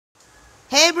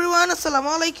everyone,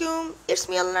 Assalamualaikum. It's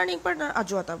me, your learning partner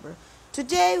Ajwatabr.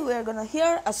 Today we are gonna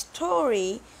hear a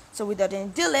story. So without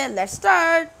any delay, let's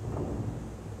start.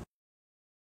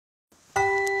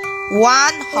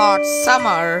 One hot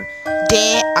summer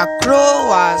day, a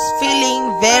crow was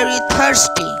feeling very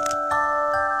thirsty.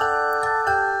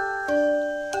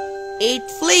 It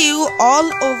flew all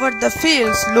over the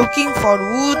fields looking for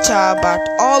water, but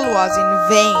all was in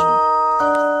vain.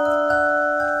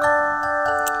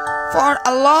 For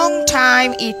a long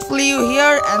time it flew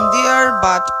here and there,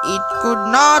 but it could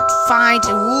not find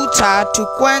water to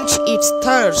quench its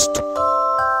thirst.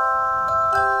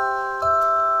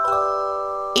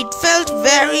 It felt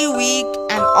very weak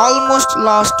and almost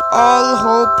lost all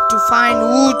hope to find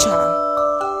water.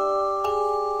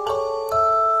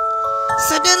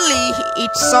 Suddenly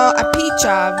it saw a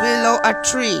pitcher below a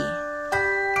tree.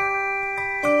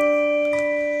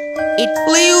 It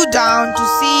flew down to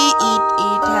see if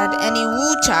it had any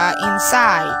water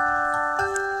inside.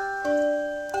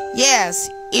 Yes,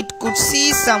 it could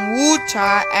see some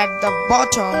water at the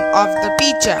bottom of the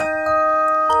pitcher.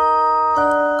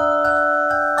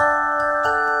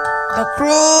 The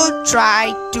crow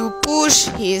tried to push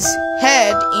his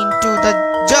head into the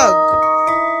jug,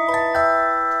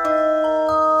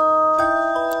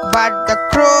 but the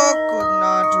crow could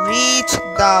not reach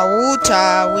the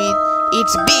water with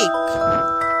its beak.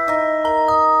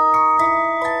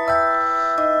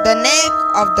 The neck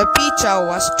of the pitcher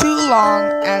was too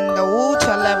long and the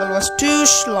water level was too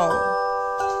slow.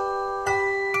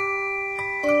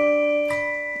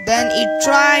 Then it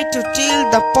tried to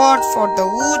tilt the pot for the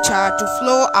water to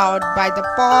flow out, but the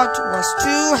pot was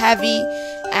too heavy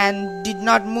and did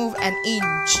not move an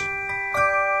inch.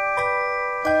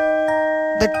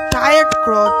 The tired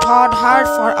crow thought hard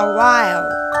for a while.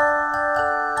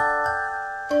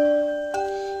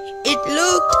 It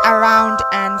looked around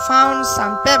and found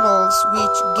some pebbles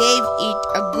which gave it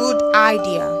a good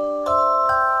idea.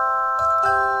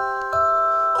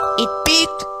 It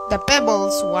picked the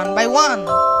pebbles one by one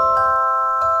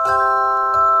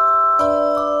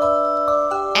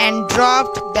and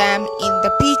dropped them in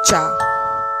the pitcher.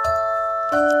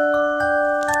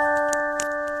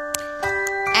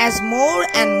 As more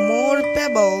and more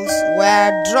pebbles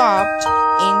were dropped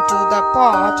into the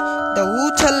pot, the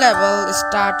water level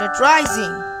started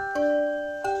rising.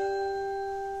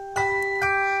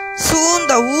 Soon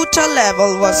the water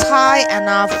level was high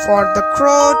enough for the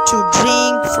crow to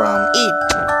drink from it.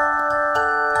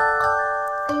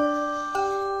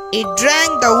 It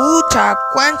drank the water,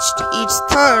 quenched its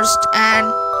thirst,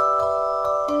 and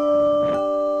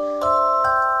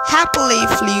happily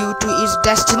flew to its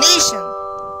destination.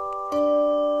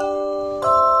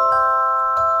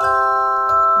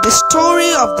 The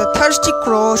story of the thirsty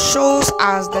crow shows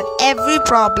us that every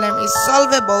problem is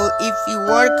solvable if you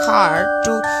work hard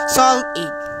to solve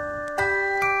it.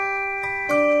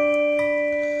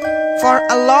 For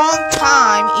a long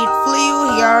time it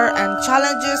flew here, and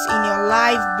challenges in your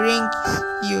life bring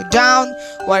you down.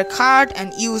 Work hard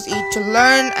and use it to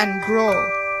learn and grow.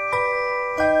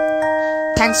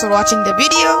 Thanks for watching the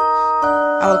video.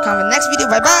 I will come in the next video.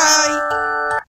 Bye bye.